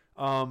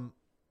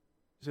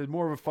 Said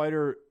more of a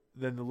fighter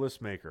than the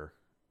list maker.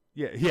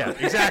 Yeah,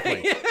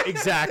 exactly,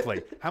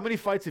 exactly. How many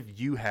fights have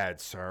you had,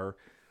 sir?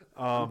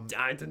 I'm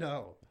dying to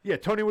know. Yeah,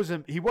 Tony was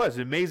an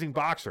amazing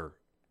boxer.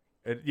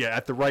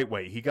 At the right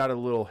weight, he got a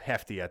little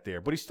hefty at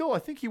there, but I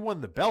think he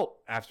won the belt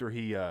after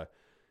he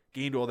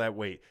gained all that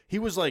weight. He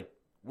was like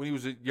when he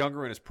was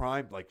younger in his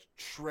prime, like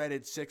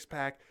shredded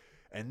 6-pack,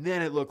 and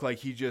then it looked like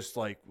he just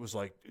like was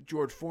like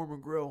George Foreman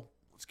grill.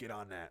 Let's get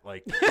on that.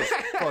 Like just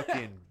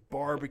fucking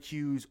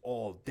barbecues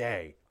all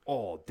day.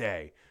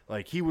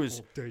 Like he was.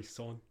 All day,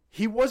 son.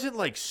 He wasn't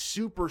like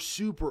super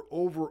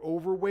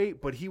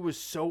overweight, but he was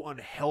so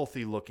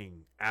unhealthy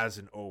looking as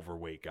an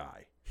overweight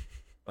guy.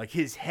 Like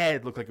his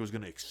head looked like it was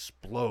going to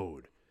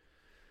explode.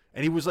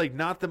 And he was like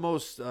not the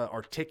most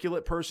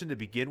articulate person to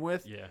begin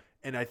with. Yeah.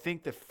 And I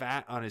think the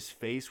fat on his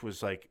face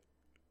was like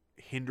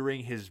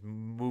hindering his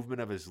movement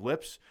of his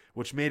lips,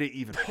 which made it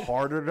even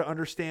harder to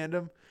understand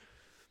him.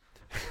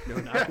 No,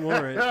 not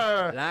Warren.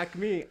 Like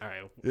me. All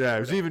right. Yeah, it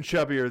was even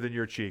chubbier than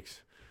your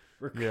cheeks.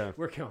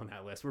 We're killing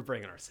that list. We're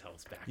bringing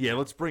ourselves back. Yeah,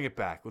 let's bring it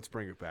back.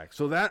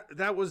 So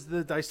that was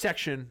the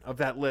dissection of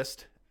that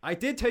list. I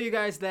did tell you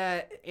guys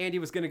that Andy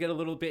was going to get a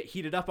little bit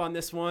heated up on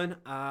this one.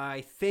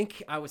 I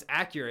think I was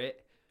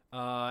accurate.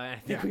 I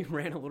think we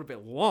ran a little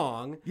bit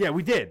long. Yeah,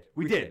 we did.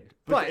 We did.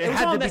 But it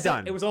had to be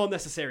done. It was all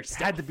necessary stuff.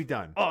 It had to be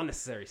done. All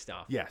necessary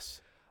stuff. Yes.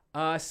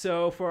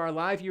 So for our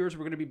live viewers,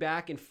 we're going to be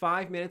back in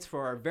 5 minutes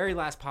for our very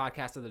last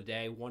podcast of the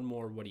day. One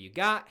more What Do You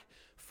Got?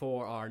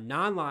 For our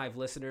non-live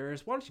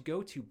listeners, why don't you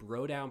go to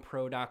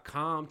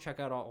brodownpro.com, check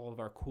out all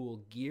of our cool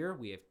gear.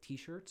 We have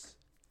t-shirts,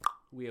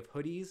 we have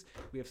hoodies,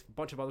 we have a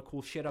bunch of other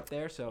cool shit up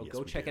there, so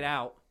go check it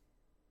out.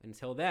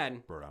 Until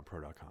then,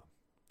 brodownpro.com.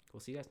 We'll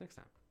see you guys next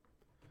time.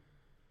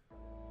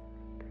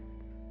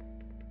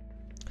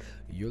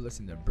 You're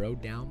listening to Bro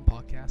Down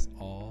Podcast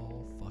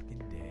all fucking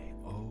day.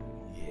 Oh.